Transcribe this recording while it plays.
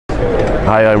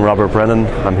Hi, I'm Robert Brennan.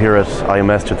 I'm here at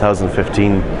IMS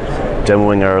 2015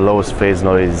 demoing our lowest phase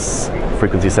noise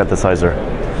frequency synthesizer.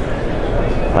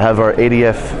 I have our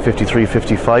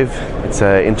ADIsimFrequencyPlanner. It's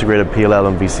an integrated PLL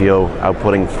and VCO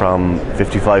outputting from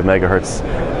 55 megahertz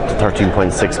to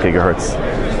 13.6 gigahertz.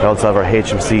 I also have our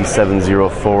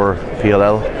HMC704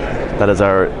 PLL. That is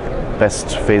our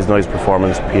best phase noise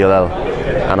performance PLL.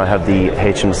 And I have the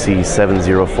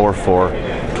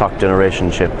HMC7044 clock generation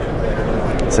chip.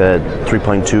 It's a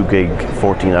 3.2 gig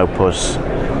 14 output,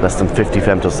 less than 50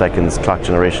 femtoseconds clock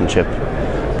generation chip.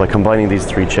 By combining these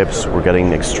three chips, we're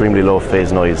getting extremely low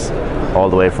phase noise, all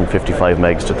the way from 55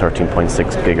 megs to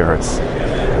 13.6 gigahertz.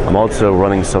 I'm also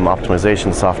running some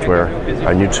optimization software,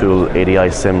 our new tool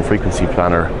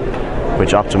ADIsimFrequencyPlanner,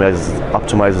 which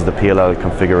optimizes the PLL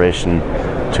configuration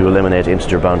to eliminate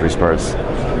integer boundary spurs.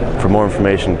 For more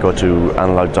information, go to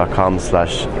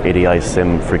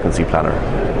analog.com/ADIsimFrequencyPlanner.